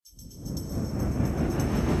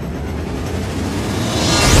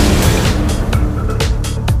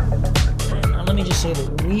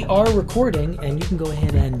are recording, and you can go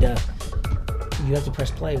ahead and you have to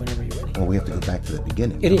press play whenever you're ready. Well, we have to go back to the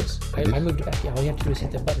beginning. It is. I moved it back. Yeah, all you have to do is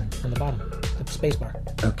hit the button on the bottom, the space bar.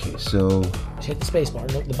 Okay, so... Just hit the space bar,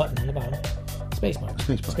 no, the button on the bottom. Space bar.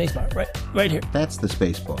 Space bar. Space bar, right here. That's the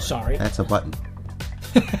space bar. Sorry. That's a button.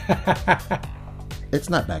 It's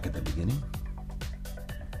not back at the beginning.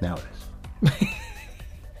 Now it is.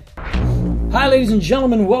 Hi, ladies and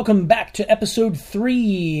gentlemen. Welcome back to episode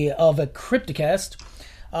 3 of a Crypticast.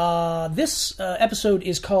 This episode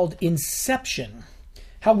is called Inception,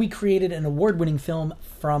 how we created an award-winning film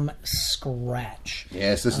from scratch.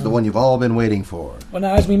 Yes, this is the one you've all been waiting for. Well,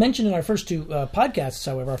 now, as we mentioned in our first two podcasts,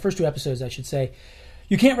 however, our first two episodes, I should say,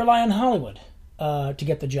 you can't rely on Hollywood to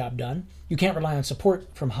get the job done. You can't rely on support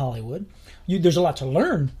from Hollywood. There's a lot to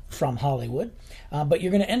learn from Hollywood, but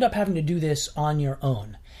you're going to end up having to do this on your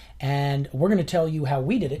own. And we're going to tell you how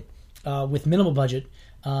we did it with minimal budget.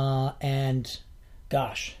 And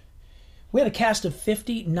gosh, we had a cast of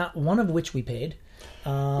 50, not one of which we paid.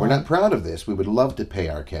 We're not proud of this. We would love to pay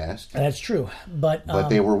our cast. That's true. But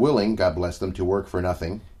they were willing, God bless them, to work for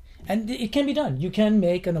nothing. And it can be done. You can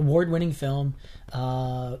make an award-winning film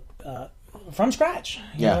from scratch.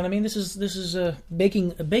 You know what I mean? This is a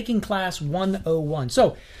baking class 101.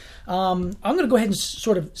 So I'm going to go ahead and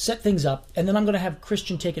sort of set things up, and then I'm going to have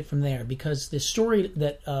Christian take it from there, because the story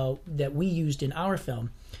that we used in our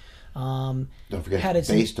film, don't forget,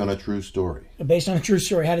 based on a true story. Based on a true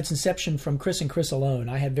story, had its inception from Chris and Chris alone.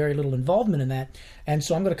 I had very little involvement in that, and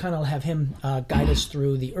so I'm going to kind of have him guide us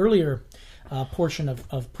through the earlier portion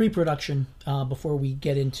of pre-production before we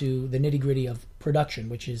get into the nitty-gritty of production,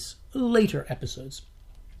 which is later episodes.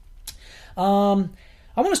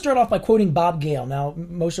 I want to start off by quoting Bob Gale. Now,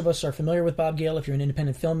 most of us are familiar with Bob Gale. If you're an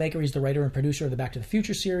independent filmmaker, he's the writer and producer of the Back to the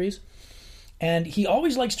Future series. And he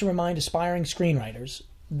always likes to remind aspiring screenwriters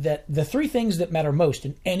that the three things that matter most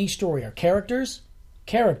in any story are characters,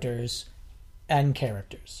 characters, and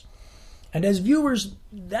characters. And as viewers,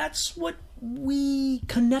 that's what we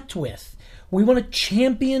connect with. We want to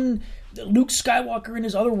champion Luke Skywalker in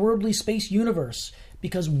his otherworldly space universe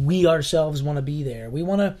because we ourselves want to be there. We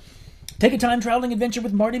want to take a time-traveling adventure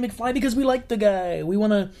with Marty McFly because we like the guy. We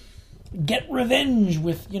want to get revenge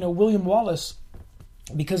with, William Wallace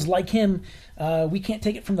because, like him, we can't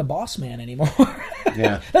take it from the boss man anymore.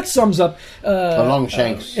 Yeah. That sums up...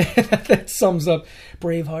 Longshanks. That sums up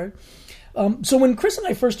Braveheart. So when Chris and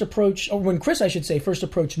I first approached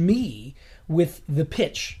me with the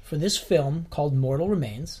pitch for this film called Mortal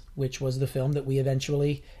Remains, which was the film that we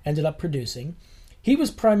eventually ended up producing, he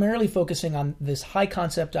was primarily focusing on this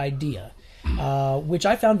high-concept idea, which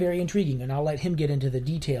I found very intriguing, and I'll let him get into the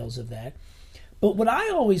details of that. But what I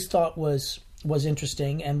always thought was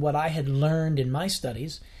interesting, and what I had learned in my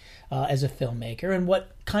studies as a filmmaker, and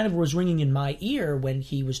what kind of was ringing in my ear when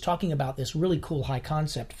he was talking about this really cool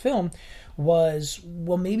high-concept film was,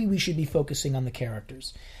 well, maybe we should be focusing on the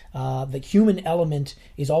characters. The human element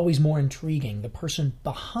is always more intriguing, the person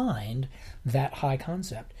behind that high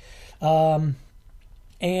concept. For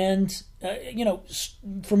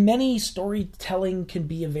many, storytelling can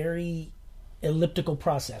be a very elliptical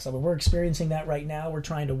process. I mean, we're experiencing that right now. We're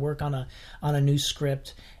trying to work on a new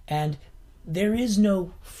script, and there is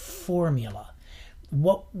no formula.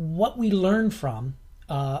 What we learn from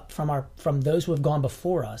those who have gone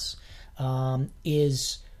before us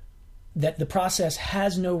is that the process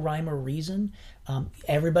has no rhyme or reason.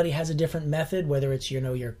 Everybody has a different method, whether it's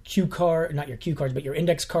your cue card, not your cue cards, but your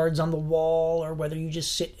index cards on the wall, or whether you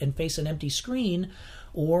just sit and face an empty screen,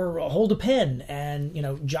 or hold a pen and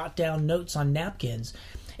jot down notes on napkins.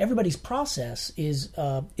 Everybody's process is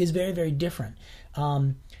very, very different.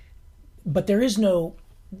 But there is no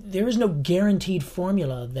guaranteed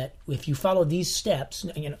formula that if you follow these steps,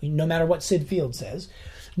 no matter what Sid Field says,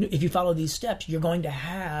 if you follow these steps, you're going to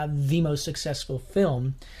have the most successful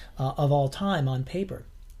film of all time on paper.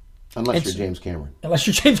 Unless you're James Cameron.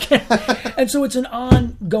 And so it's an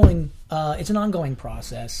ongoing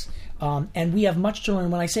process. And we have much to learn.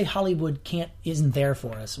 When I say Hollywood isn't there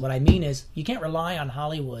for us, what I mean is you can't rely on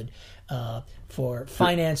Hollywood for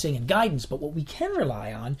financing and guidance, but what we can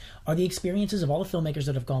rely on are the experiences of all the filmmakers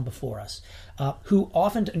that have gone before us, who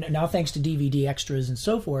often, now thanks to DVD extras and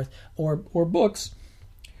so forth, or books,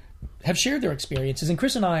 have shared their experiences. And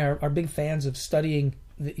Chris and I are big fans of studying,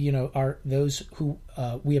 those who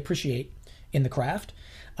we appreciate in the craft,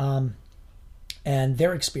 and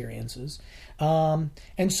their experiences.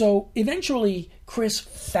 And so eventually Chris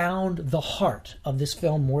found the heart of this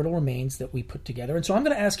film, Mortal Remains, that we put together. And so I'm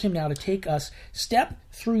going to ask him now to take us step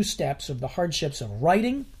through steps of the hardships of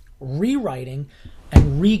writing, rewriting,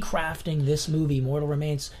 and recrafting this movie, Mortal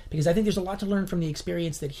Remains, because I think there's a lot to learn from the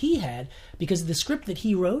experience that he had, because the script that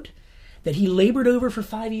he wrote, that he labored over for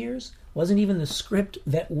 5 years, wasn't even the script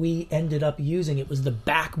that we ended up using. It was the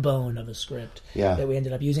backbone of a script that we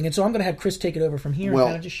ended up using. And so I'm going to have Chris take it over from here and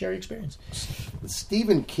kind of just share your experience.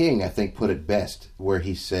 Stephen King, I think, put it best, where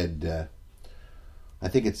he said, I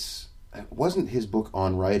think it wasn't his book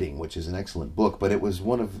On Writing, which is an excellent book, but it was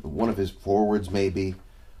one of his forewords, maybe,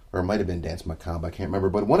 or it might have been Dance Macabre, I can't remember.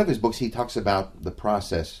 But one of his books, he talks about the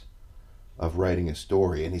process of writing a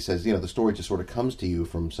story, and he says, the story just sort of comes to you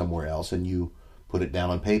from somewhere else, and you put it down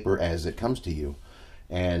on paper as it comes to you.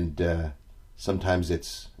 And sometimes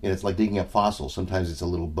it's like digging up fossils. Sometimes it's a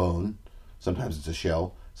little bone, sometimes it's a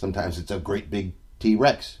shell, sometimes it's a great big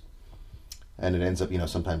T-Rex. And it ends up,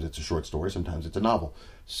 sometimes it's a short story, sometimes it's a novel.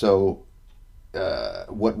 So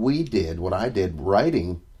what I did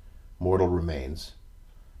writing Mortal Remains,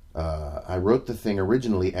 I wrote the thing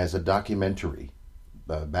originally as a documentary,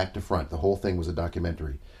 back to front. The whole thing was a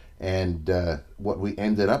documentary. And what we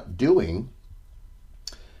ended up doing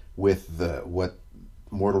with what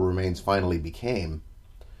Mortal Remains finally became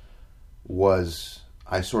was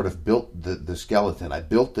I sort of built the skeleton. I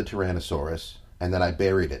built the Tyrannosaurus, and then I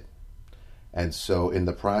buried it. And so in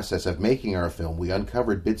the process of making our film, we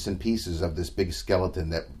uncovered bits and pieces of this big skeleton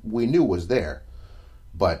that we knew was there.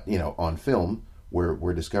 But, on film,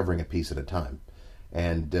 we're discovering a piece at a time.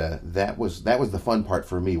 And that was the fun part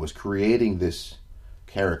for me, was creating this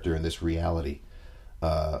character and this reality,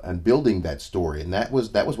 and building that story. And that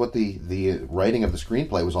was what the writing of the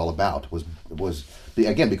screenplay was all about.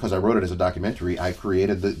 Again, because I wrote it as a documentary, I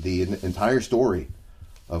created the entire story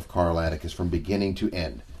of Carl Atticus from beginning to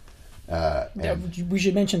end. We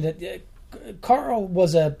should mention that Carl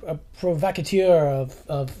was a provocateur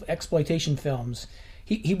of exploitation films.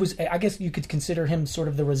 He was, I guess you could consider him sort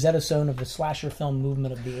of the Rosetta Stone of the slasher film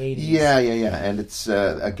movement of the 80s. Yeah. And it's,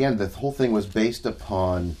 again, the whole thing was based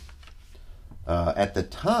upon, at the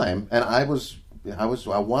time, and I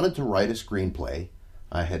wanted to write a screenplay.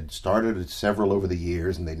 I had started several over the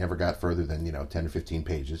years, and they never got further than, 10 or 15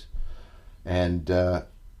 pages. And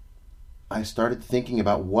I started thinking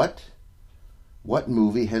about what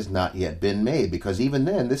movie has not yet been made, because even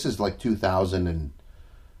then, this is like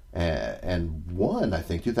 2001, I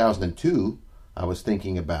think, 2002, I was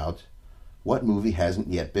thinking about what movie hasn't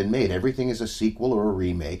yet been made. Everything is a sequel or a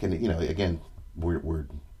remake, and, again, we're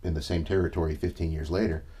in the same territory 15 years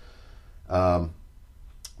later. But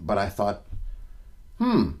I thought,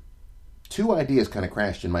 two ideas kind of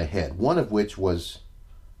crashed in my head, one of which was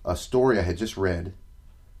a story I had just read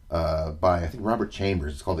by, I think, Robert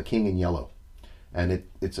Chambers. It's called The King in Yellow. And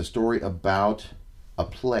it's a story about a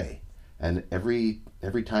play. And every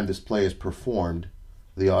time this play is performed,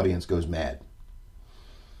 the audience goes mad.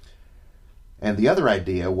 And the other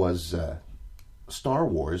idea was Star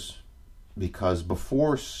Wars, because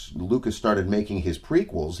before Lucas started making his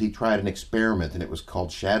prequels, he tried an experiment, and it was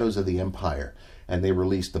called Shadows of the Empire. And they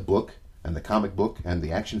released the book, and the comic book, and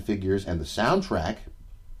the action figures, and the soundtrack,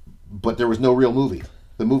 but there was no real movie.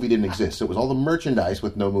 The movie didn't exist. So it was all the merchandise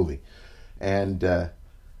with no movie. And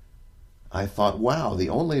I thought, wow, the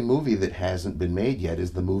only movie that hasn't been made yet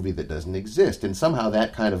is the movie that doesn't exist. And somehow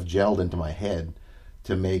that kind of gelled into my head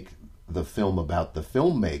to make the film about the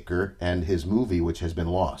filmmaker and his movie, which has been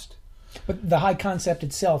lost. But the high concept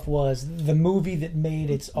itself was the movie that made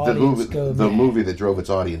its audience go mad. The movie that drove its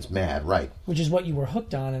audience mad, right. Which is what you were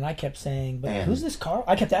hooked on, and I kept saying, but who's this Carl?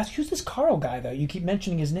 I kept asking, who's this Carl guy, though? You keep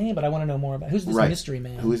mentioning his name, but I want to know more about who's this mystery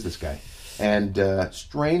man? Who is this guy? And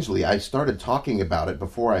strangely, I started talking about it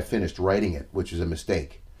before I finished writing it, which is a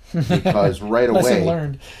mistake. Because right away, lesson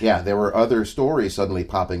learned. Yeah, there were other stories suddenly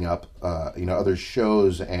popping up, other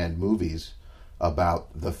shows and movies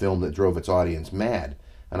about the film that drove its audience mad.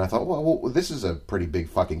 And I thought, well, this is a pretty big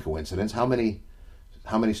fucking coincidence. How many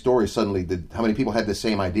stories suddenly how many people had the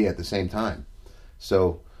same idea at the same time?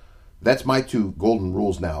 So that's my two golden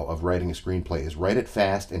rules now of writing a screenplay: is write it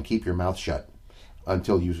fast and keep your mouth shut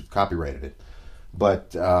until you've copyrighted it.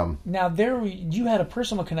 But now you had a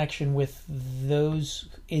personal connection with those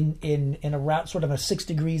in a route, sort of a 6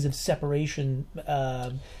 degrees of separation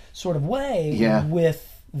sort of way with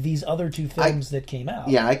these other two films that came out.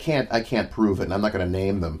 Yeah, I can't prove it, and I'm not going to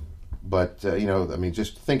name them. But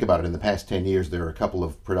just think about it. In the past 10 years, there are a couple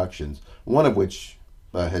of productions, one of which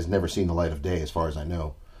has never seen the light of day, as far as I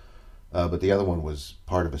know. But the other one was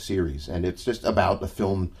part of a series, and it's just about the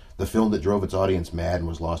film that drove its audience mad and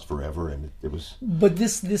was lost forever. And it was. But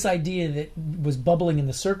this idea that was bubbling in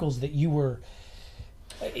the circles that you were,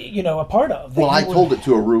 a part of. Well, I told it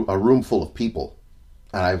to a room full of people,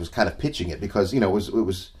 and I was kind of pitching it because it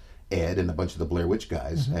was Ed and a bunch of the Blair Witch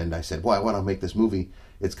guys, and I said, "Well, I want to make this movie.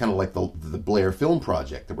 It's kind of like the Blair Film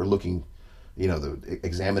Project that we're looking,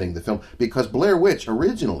 examining the film, because Blair Witch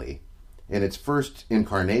originally, in its first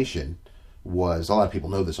incarnation, was, a lot of people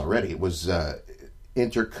know this already. It was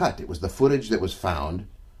intercut. It was the footage that was found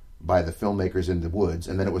by the filmmakers in the woods,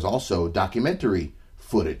 and then it was also documentary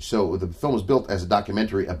footage. So the film was built as a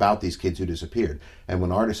documentary about these kids who disappeared. And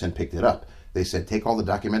when Artisan picked it up, they said, take all the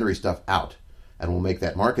documentary stuff out, and we'll make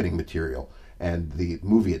that marketing material, and the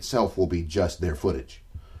movie itself will be just their footage,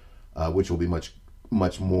 which will be much,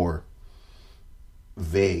 much more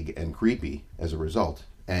vague and creepy as a result.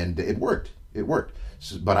 And it worked. It worked.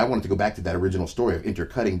 So, but I wanted to go back to that original story of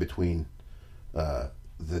intercutting between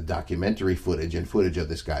the documentary footage and footage of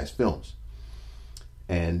this guy's films.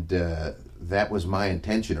 And that was my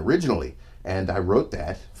intention originally. And I wrote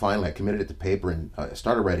that. Finally, I committed it to paper and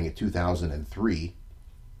started writing it 2003.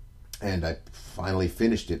 And I finally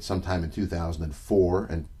finished it sometime in 2004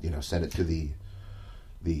 and, sent it to the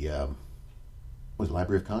was it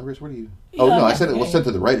Library of Congress? Where do you... Oh, no, I sent it. Sent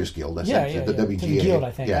to the Writers Guild. I sent it to the WGA. To the Guild,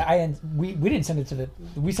 I think. Yeah. We didn't send it to the...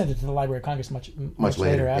 We sent it to the Library of Congress much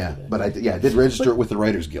later after that. But I did register it with the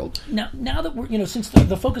Writers Guild. Now that we're... since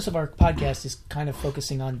the focus of our podcast is kind of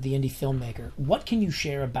focusing on the indie filmmaker, what can you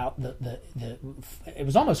share about the it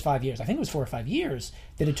was almost 5 years. I think it was 4 or 5 years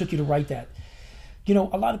that it took you to write that. A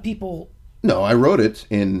lot of people... No, I wrote it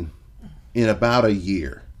in about a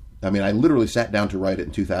year. I mean, I literally sat down to write it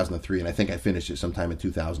in 2003, and I think I finished it sometime in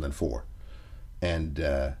 2004.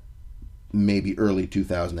 And maybe early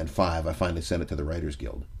 2005, I finally sent it to the Writers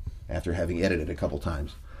Guild after having edited it a couple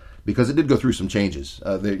times. Because it did go through some changes.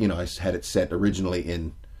 I had it set originally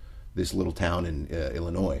in this little town in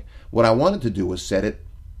Illinois. What I wanted to do was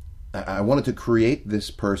I wanted to create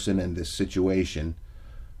this person and this situation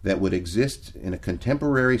that would exist in a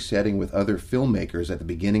contemporary setting with other filmmakers at the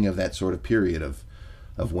beginning of that sort of period of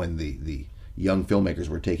when the young filmmakers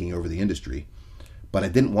were taking over the industry. But I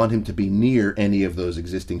didn't want him to be near any of those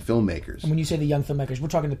existing filmmakers. And when you say the young filmmakers, we're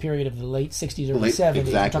talking the period of the late 60s, early 70s.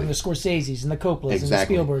 Exactly. We're talking the Scorseses and the Coppolas and the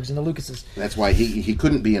Spielbergs and the Lucases. That's why he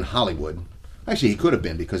couldn't be in Hollywood. Actually, he could have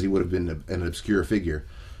been, because he would have been an obscure figure.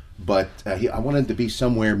 But I wanted him to be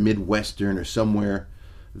somewhere Midwestern or somewhere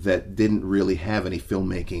that didn't really have any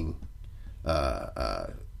filmmaking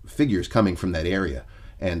figures coming from that area.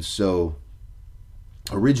 And so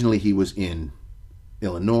originally he was in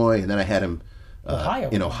Illinois, and then I had him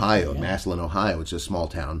in Ohio, Massillon, Ohio, which is a small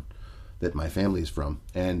town that my family is from.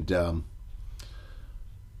 And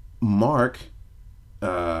Mark,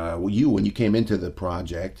 when you came into the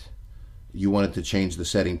project, you wanted to change the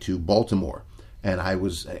setting to Baltimore, and I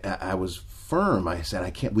was firm. I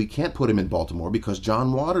said, we can't put him in Baltimore because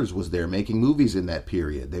John Waters was there making movies in that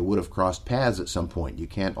period. They would have crossed paths at some point. You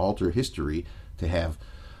can't alter history to have.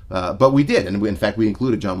 But we did, and in fact, we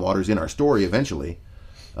included John Waters in our story eventually,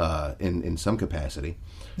 in some capacity.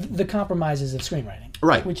 The compromises of screenwriting,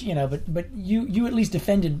 right? Which but you at least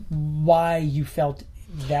defended why you felt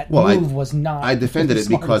that move was not. I defended it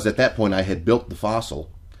because at that point I had built the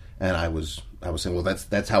fossil, and I was saying, well,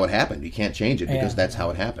 that's how it happened. You can't change it because that's how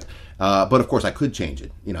it happened. But of course, I could change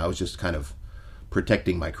it. I was just kind of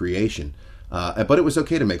protecting my creation. But it was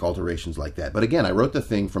okay to make alterations like that. But again, I wrote the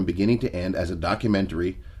thing from beginning to end as a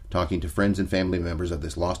documentary, talking to friends and family members of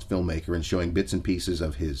this lost filmmaker and showing bits and pieces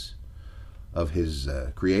of his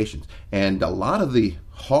creations. And a lot of the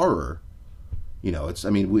horror,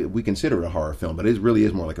 we consider it a horror film, but it really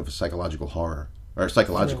is more like a psychological horror or a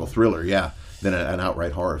psychological thriller, than an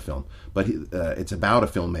outright horror film. But it's about a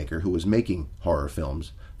filmmaker who was making horror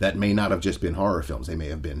films that may not have just been horror films. They may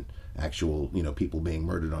have been actual, people being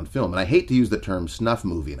murdered on film. And I hate to use the term snuff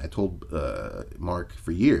movie, and I told Mark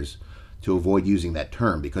for years to avoid using that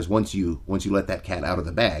term, because once you let that cat out of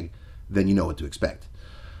the bag, then you know what to expect.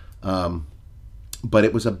 But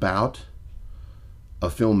it was about a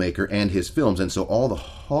filmmaker and his films, and so all the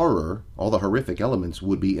horrific elements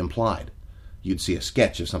would be implied. You'd see a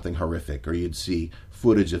sketch of something horrific, or you'd see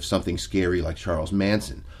footage of something scary like Charles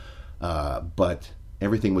Manson. But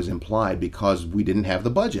everything was implied because we didn't have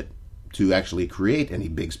the budget to actually create any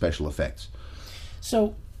big special effects.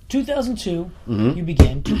 So 2002, you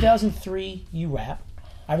begin. 2003, you wrap.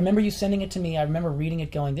 I remember you sending it to me. I remember reading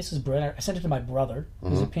it going, this is brilliant. I sent it to my brother,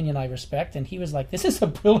 whose opinion I respect, and he was like, this is a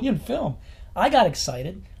brilliant film. I got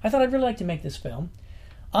excited. I thought I'd really like to make this film.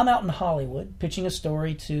 I'm out in Hollywood pitching a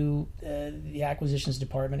story to the acquisitions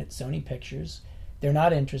department at Sony Pictures. They're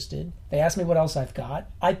not interested. They ask me what else I've got.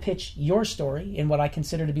 I pitch your story in what I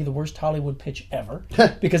consider to be the worst Hollywood pitch ever,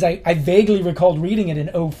 because I vaguely recalled reading it in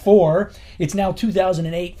 2004. It's now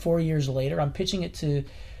 2008, 4 years later. I'm pitching it to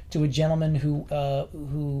to a gentleman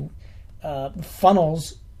who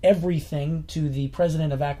funnels everything to the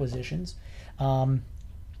president of acquisitions,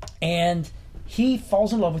 and he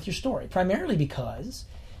falls in love with your story primarily because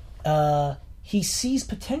he sees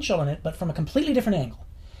potential in it, but from a completely different angle.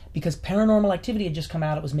 Because Paranormal Activity had just come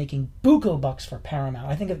out, it was making buco bucks for Paramount.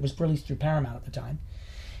 I think it was released through Paramount at the time,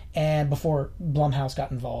 and before Blumhouse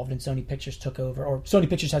got involved and Sony Pictures took over, or Sony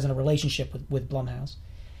Pictures has a relationship with Blumhouse.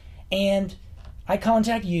 And I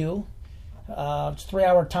contact you. It's a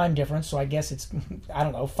 3-hour time difference, so I guess it's,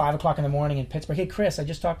 5 o'clock in the morning in Pittsburgh. Hey, Chris, I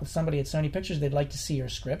just talked with somebody at Sony Pictures. They'd like to see your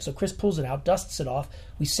script. So Chris pulls it out, dusts it off.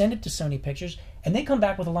 We send it to Sony Pictures, and they come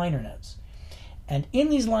back with liner notes. And in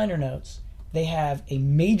these liner notes, they have a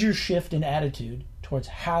major shift in attitude towards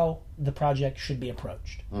how the project should be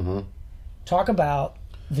approached. Mm-hmm. Talk about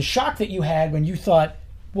the shock that you had when you thought,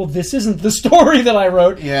 well, this isn't the story that I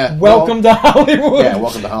wrote. Yeah. Welcome to Hollywood. Yeah,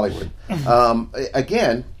 welcome to Hollywood.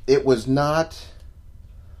 Again, it was not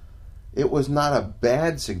a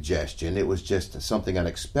bad suggestion. It was just something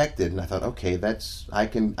unexpected, and I thought, okay, I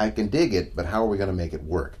can dig it, but how are we going to make it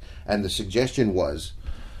work? And the suggestion was,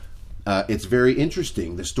 it's very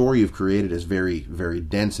interesting. The story you've created is very, very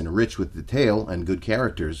dense and rich with detail and good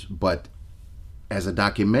characters, but as a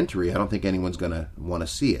documentary, I don't think anyone's going to want to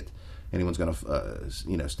see it. Anyone's going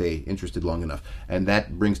to, stay interested long enough. And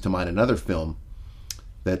that brings to mind another film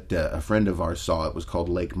that a friend of ours saw. It was called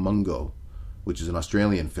Lake Mungo, which is an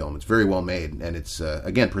Australian film. It's very well made, and it's,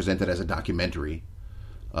 again, presented as a documentary.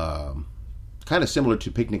 Kind of similar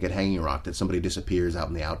to Picnic at Hanging Rock, that somebody disappears out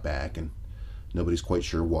in the outback, and nobody's quite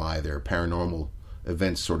sure why. There are paranormal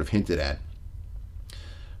events sort of hinted at.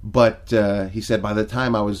 But he said, by the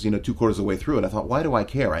time I was, 3/4 of the way through it, I thought, why do I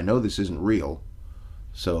care? I know this isn't real.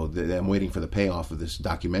 So I'm waiting for the payoff of this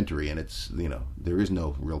documentary, and it's, there is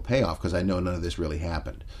no real payoff because I know none of this really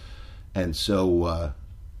happened. And so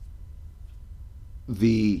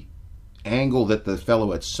the angle that the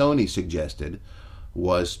fellow at Sony suggested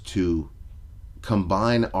was to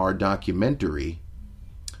combine our documentary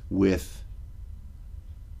with,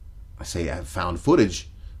 I say, a found footage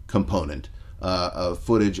component, of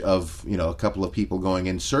footage of, a couple of people going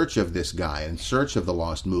in search of this guy, in search of the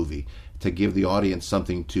lost movie, to give the audience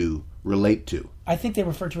something to relate to. I think they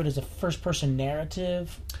refer to it as a first-person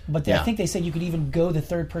narrative, but Yeah. I think they said you could even go the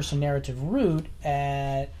third-person narrative route,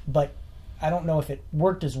 but I don't know if it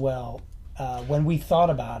worked as well when we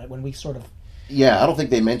thought about it, when we sort of... Yeah, I don't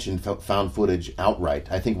think they mentioned found footage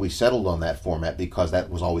outright. I think we settled on that format because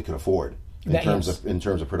that was all we could afford in terms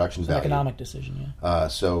of production value. Economic decision,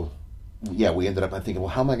 yeah. We ended up thinking, well,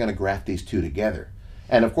 how am I going to graft these two together?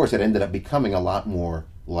 And of course, it ended up becoming a lot more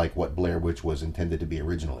like what Blair Witch was intended to be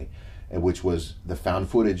originally, which was the found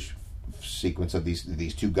footage sequence of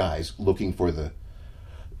these two guys looking for the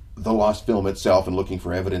lost film itself and looking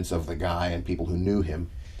for evidence of the guy and people who knew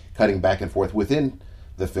him, cutting back and forth within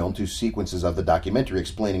the film to sequences of the documentary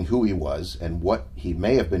explaining who he was and what he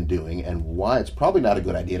may have been doing and why it's probably not a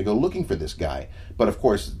good idea to go looking for this guy. But of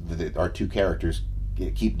course, our two characters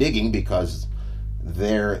keep digging because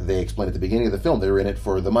they explain at the beginning of the film they're in it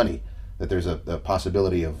for the money, that there's a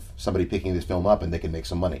possibility of somebody picking this film up and they can make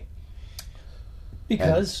some money.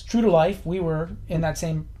 Because, true to life, we were in that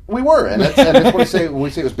same... We were, and that's what I say when we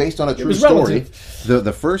say it was based on a true story.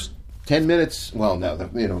 The first 10 minutes, well, no,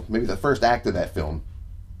 maybe the first act of that film,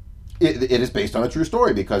 it is based on a true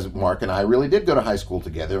story because Mark and I really did go to high school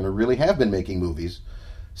together and we really have been making movies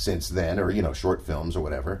since then, or short films or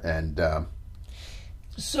whatever. And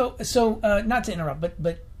so not to interrupt,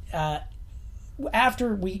 but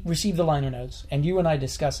after we receive the liner notes and you and I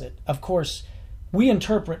discuss it, of course, we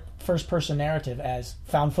interpret first-person narrative as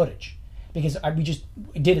found footage because we just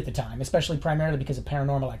did at the time, especially primarily because of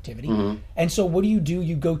Paranormal Activity. Mm-hmm. And so what do?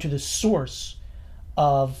 You go to the source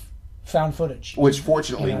of found footage. Which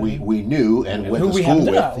fortunately we knew and went to school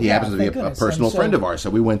with. He happens to be a personal friend of ours. So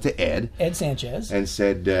we went to Ed Sanchez. And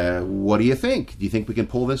said, what do you think? Do you think we can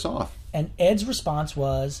pull this off? And Ed's response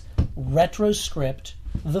was, retroscript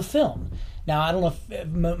the film. Now, I don't know if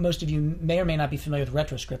most of you may or may not be familiar with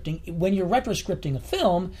retroscripting. When you're retroscripting a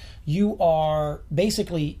film, you are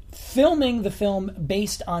basically filming the film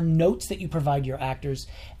based on notes that you provide your actors,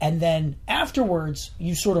 and then afterwards,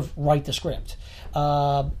 you sort of write the script.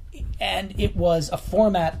 And it was a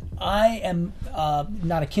format I am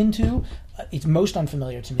not akin to. It's most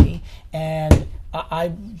unfamiliar to me, and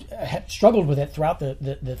I have struggled with it throughout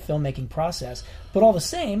the filmmaking process. But all the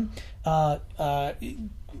same,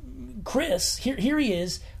 Chris, here he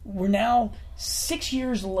is. We're now 6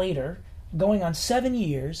 years later, going on 7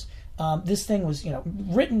 years. This thing was,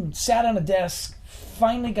 written, sat on a desk,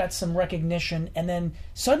 finally got some recognition, and then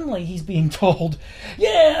suddenly he's being told,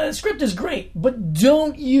 yeah, the script is great, but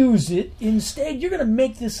don't use it. Instead, you're going to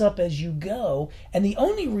make this up as you go. And the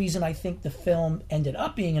only reason I think the film ended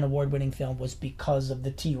up being an award-winning film was because of the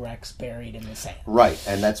T-Rex buried in the sand. Right,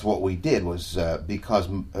 and that's what we did, was because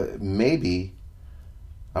maybe,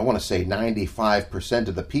 I want to say 95%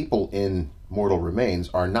 of the people in Mortal Remains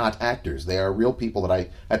are not actors. They are real people that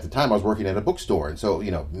at the time I was working at a bookstore, and so,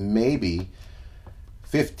 maybe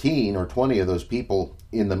 15 or 20 of those people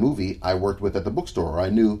in the movie I worked with at the bookstore, or I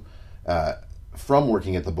knew from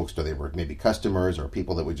working at the bookstore. They were maybe customers or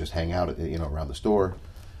people that would just hang out, around the store.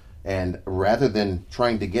 And rather than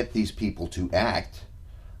trying to get these people to act,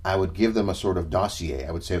 I would give them a sort of dossier.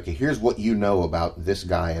 I would say, okay, here's what you know about this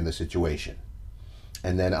guy and the situation.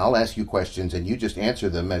 And then I'll ask you questions, and you just answer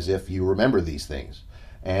them as if you remember these things.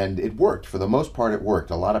 And it worked. For the most part, it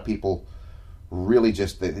worked. A lot of people really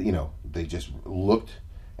just, they just looked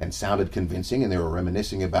and sounded convincing, and they were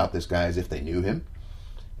reminiscing about this guy as if they knew him.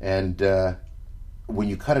 And when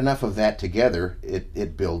you cut enough of that together,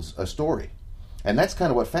 it builds a story. And that's kind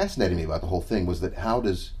of what fascinated me about the whole thing, was that how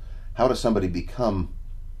does somebody become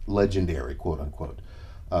legendary, quote unquote?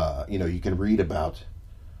 You can read about,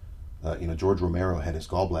 George Romero had his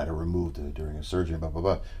gallbladder removed during a surgery, blah, blah,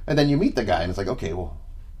 blah. And then you meet the guy, and it's like, okay, well,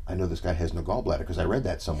 I know this guy has no gallbladder because I read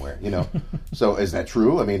that somewhere, So is that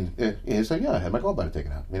true? I mean, he's like, yeah, I had my gallbladder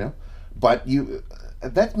taken out, But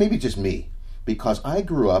that's maybe just me, because I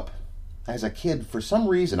grew up as a kid, for some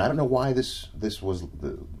reason, I don't know why this was,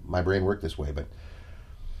 my brain worked this way, but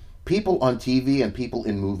people on TV and people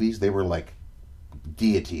in movies, they were like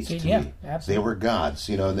deities to me. Absolutely. They were gods,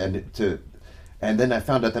 and then I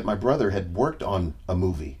found out that my brother had worked on a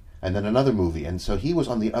movie, and then another movie, and so he was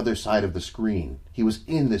on the other side of the screen. He was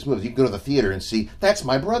in this movie. You could go to the theater and see, that's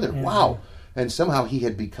my brother, wow! And somehow he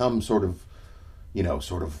had become sort of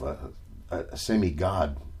a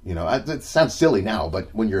semi-god. It sounds silly now,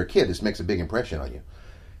 but when you're a kid, this makes a big impression on you.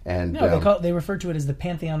 And they refer to it as the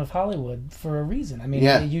Pantheon of Hollywood for a reason. I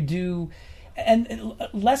mean, you do, and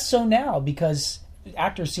less so now, because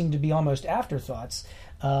actors seem to be almost afterthoughts.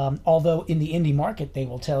 Although in the indie market, they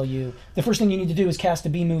will tell you the first thing you need to do is cast a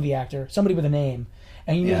B-movie actor, somebody with a name,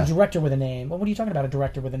 and you need a director with a name. Well, what are you talking about, a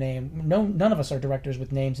director with a name? No, none of us are directors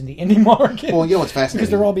with names in the indie market. Well, what's fascinating, because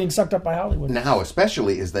they're all being sucked up by Hollywood now,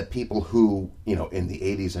 especially, is that people who in the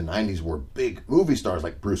 80s and 90s were big movie stars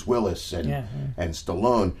like Bruce Willis and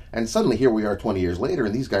Stallone, and suddenly here we are 20 years later,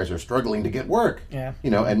 and these guys are struggling to get work.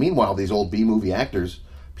 And meanwhile, these old B-movie actors,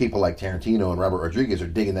 people like Tarantino and Robert Rodriguez, are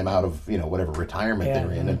digging them out of whatever retirement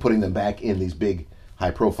they're in and putting them back in these big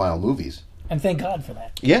high-profile movies. And thank God for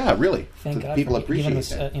that. Yeah, really. Thank God people for appreciate giving us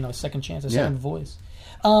that. a second chance, a second voice.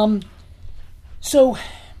 So,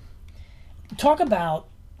 talk about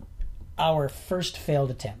our first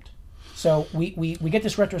failed attempt. So we get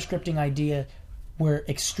this retroscripting idea. We're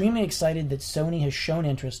extremely excited that Sony has shown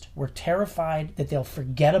interest. We're terrified that they'll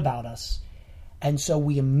forget about us, and so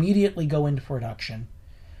we immediately go into production.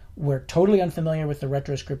 We're totally unfamiliar with the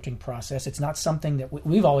retroscripting process. It's not something that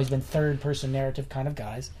we've always been third-person narrative kind of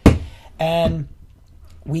guys. And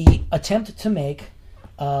we attempt to make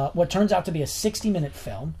what turns out to be a 60-minute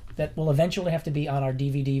film that will eventually have to be on our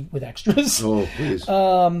DVD with extras. Oh, please.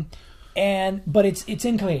 But it's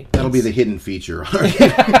incomplete. That'll be the hidden feature.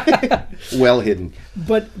 Well hidden.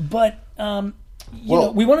 But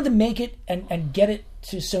we wanted to make it and get it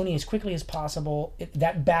to Sony as quickly as possible.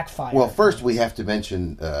 That backfired. Well, first we have to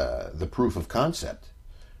mention the proof of concept,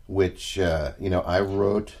 which I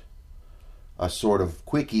wrote a sort of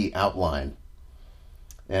quickie outline,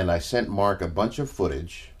 and I sent Mark a bunch of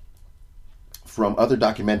footage from other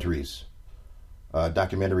documentaries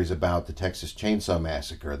about the Texas Chainsaw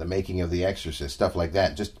Massacre, the making of The Exorcist, stuff like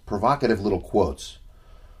that. Just provocative little quotes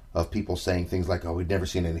of people saying things like, "Oh, we'd never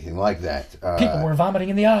seen anything like that." People were vomiting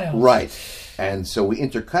in the aisles. Right. And so we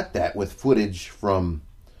intercut that with footage from,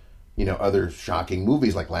 other shocking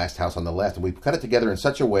movies like Last House on the Left. And we cut it together in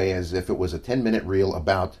such a way as if it was a 10-minute reel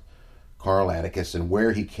about Carl Atticus and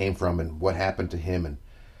where he came from and what happened to him and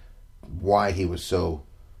why he was so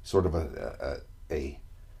sort of a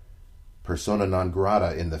persona non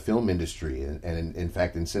grata in the film industry and in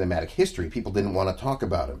fact in cinematic history. People didn't want to talk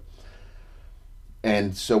about him.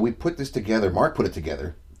 And so we put this together. Mark put it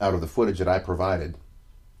together out of the footage that I provided,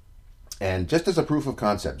 and just as a proof of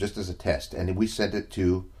concept, just as a test. And we sent it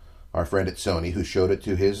to our friend at Sony, who showed it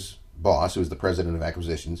to his boss, who was the president of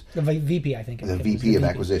acquisitions. The VP, I think. The VP of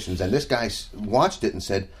acquisitions. And this guy watched it and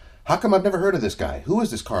said, "How come I've never heard of this guy? Who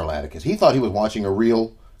is this Carl Atticus?" He thought he was watching a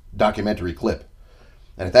real documentary clip.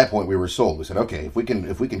 And at that point, we were sold. We said, okay, if we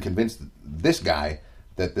can convince this guy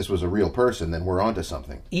that this was a real person, then we're onto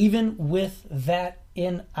something. Even with that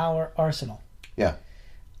in our arsenal, Yeah.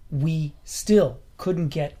 we still couldn't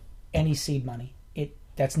get any seed money.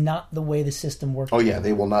 That's not the way the system works. Oh yeah,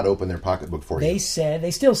 they will not open their pocketbook for They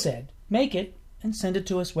you. still said, make it and send it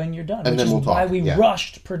to us when you're done. And which then is we'll talk. why we Yeah.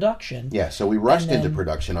 rushed production. Yeah, so we rushed And into then-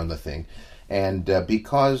 production on the thing, and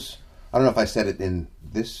because I don't know if I said it in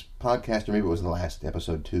this podcast or maybe it was in the last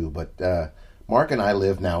episode too, but Mark and I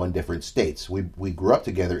live now in different states. We grew up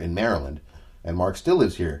together in Maryland, and Mark still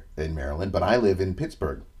lives here in Maryland, but I live in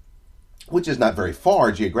Pittsburgh, which is not very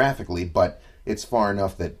far geographically, but it's far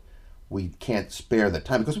enough that we can't spare the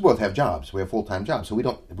time because we both have jobs. We have full-time jobs, so we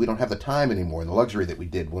don't have the time anymore and the luxury that we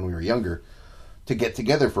did when we were younger to get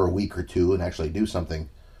together for a week or two and actually do something,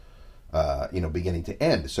 beginning to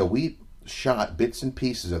end. So we shot bits and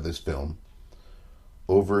pieces of this film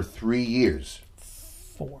over 3 years.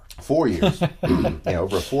 4 years.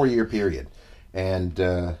 Over a 4-year period. And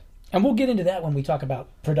we'll get into that when we talk about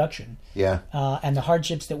production. Yeah. And the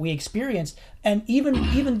hardships that we experienced. And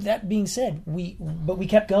even that being said, we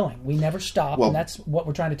kept going. We never stopped. Well, and that's what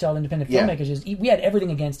we're trying to tell independent yeah. filmmakers is we had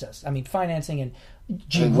everything against us. I mean, financing and And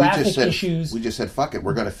geographic issues. We just said, fuck it,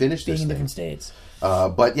 we're going to finish being this in thing. different states.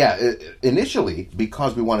 But yeah, initially,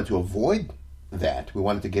 because we wanted to avoid that, we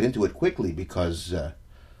wanted to get into it quickly because, the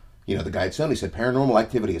guy at Sony said, Paranormal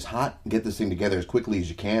Activity is hot. Get this thing together as quickly as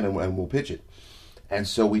you can and we'll pitch it. And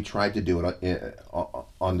so we tried to do it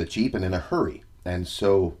on the cheap and in a hurry. And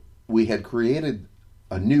so we had created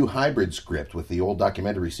a new hybrid script with the old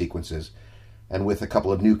documentary sequences and with a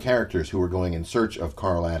couple of new characters who were going in search of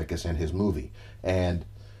Carl Atticus and his movie. And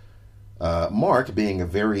Mark, being a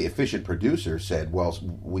very efficient producer, said, well,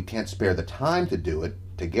 we can't spare the time to do it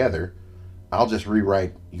together. I'll just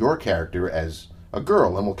rewrite your character as a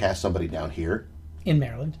girl and we'll cast somebody down here. In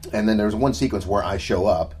Maryland. And then there's one sequence where I show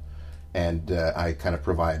up and I kind of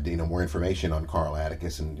provide, more information on Carl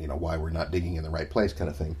Atticus and, why we're not digging in the right place kind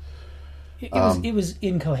of thing. It was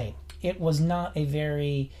incoherent. It was not a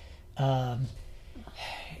very...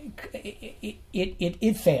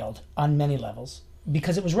 It failed on many levels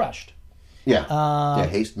because it was rushed. Yeah,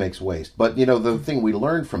 haste makes waste. But the thing we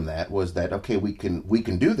learned from that was that okay, we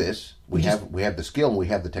can do this. We have the skill, and we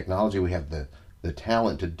have the technology, we have the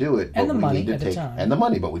talent to do it, and but the we money need to at the take time. and the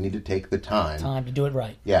money, but we need to take the time to do it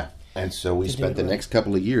right. Yeah, and so we spent the next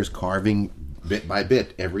couple of years carving bit by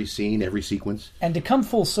bit every scene, every sequence. And to come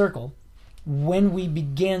full circle, when we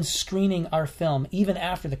began screening our film, even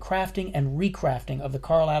after the crafting and recrafting of the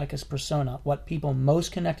Carl Atticus persona, what people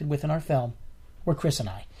most connected with in our film were Chris and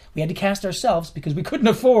I. We had to cast ourselves because we couldn't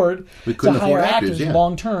afford to hire actors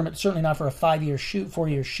long term. It's certainly not for a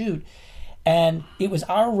 4-year shoot. And it was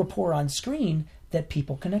our rapport on screen that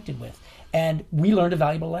people connected with. And we learned a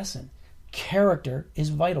valuable lesson. Character is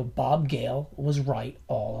vital. Bob Gale was right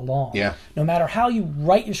all along. Yeah. No matter how you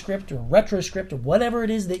write your script or retro script or whatever it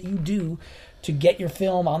is that you do to get your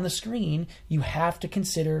film on the screen, you have to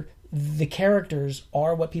consider the characters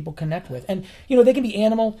are what people connect with. And, they can be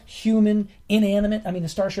animal, human, inanimate. I mean, the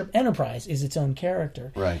Starship Enterprise is its own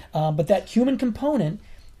character. Right. But that human component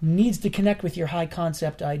needs to connect with your high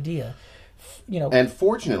concept idea. And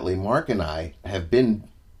fortunately, Mark and I have been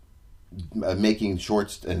making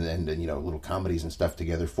shorts and little comedies and stuff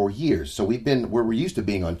together for years. So we're used to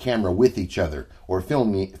being on camera with each other or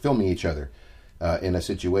filming each other in a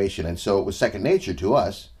situation. And so it was second nature to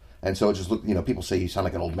us. And so it just looked, people say you sound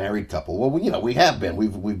like an old married couple. Well, we have been.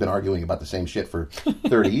 We've been arguing about the same shit for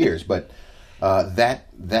 30 years. But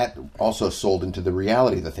that also sold into the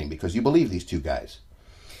reality of the thing because you believe these two guys.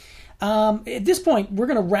 At this point, we're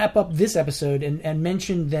going to wrap up this episode and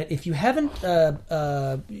mention that if you haven't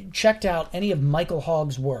checked out any of Michael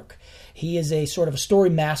Hogg's work, he is a sort of a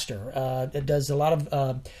story master that does a lot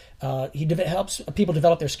of... he helps people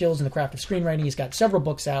develop their skills in the craft of screenwriting. He's got several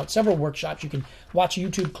books out, several workshops. You can watch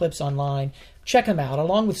YouTube clips online. Check him out,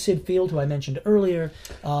 along with Sid Field, who I mentioned earlier,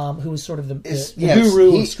 who is sort of the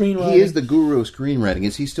guru of screenwriting. He is the guru of screenwriting.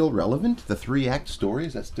 Is he still relevant? The 3-act story,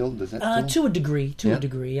 does that still? To a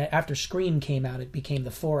degree. After Scream came out, it became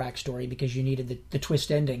the 4-act story because you needed the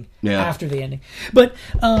twist ending after the ending. But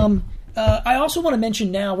I also want to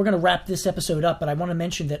mention now, we're going to wrap this episode up, but I want to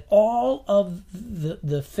mention that all of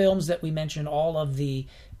the films that we mentioned, all of the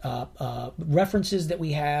references that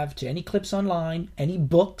we have to any clips online, any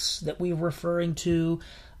books that we're referring to,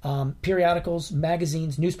 periodicals,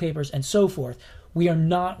 magazines, newspapers, and so forth, we are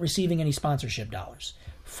not receiving any sponsorship dollars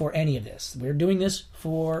for any of this. We're doing this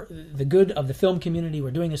for the good of the film community.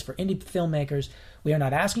 We're doing this for indie filmmakers. We are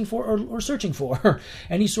not asking for or searching for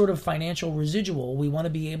any sort of financial residual. We want to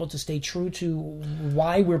be able to stay true to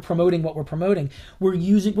why we're promoting what we're promoting. We're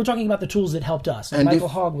talking about the tools that helped us. And Michael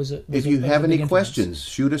Hogg was a if you have any big influence. questions,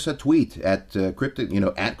 shoot us a tweet at Cryptic,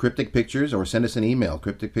 at Cryptic Pictures, or send us an email,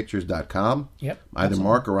 crypticpictures.com. Yep. Either absolutely.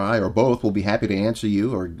 Mark or I or both will be happy to answer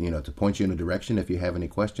you or to point you in a direction. If you have any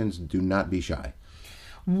questions, do not be shy.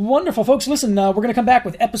 Wonderful, folks. Listen, we're going to come back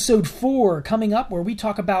with episode 4 coming up, where we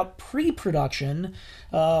talk about pre-production.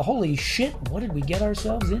 Holy shit, what did we get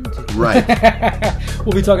ourselves into? Right.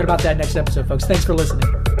 We'll be talking about that next episode, folks. Thanks for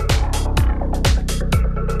listening.